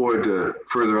look forward to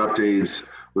further updates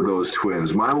with those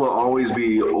twins. Mine will always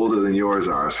be older than yours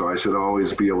are, so I should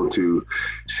always be able to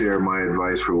share my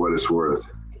advice for what it's worth.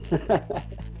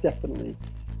 Definitely.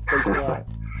 Thanks a lot.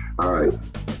 All right.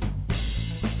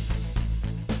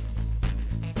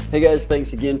 Hey guys,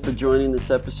 thanks again for joining this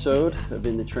episode of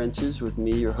In the Trenches with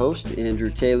me, your host, Andrew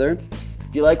Taylor.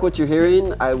 If you like what you're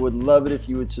hearing, I would love it if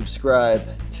you would subscribe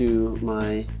to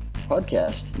my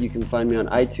podcast. You can find me on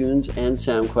iTunes and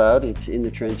SoundCloud. It's In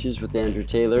the Trenches with Andrew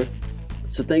Taylor.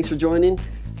 So thanks for joining,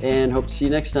 and hope to see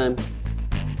you next time.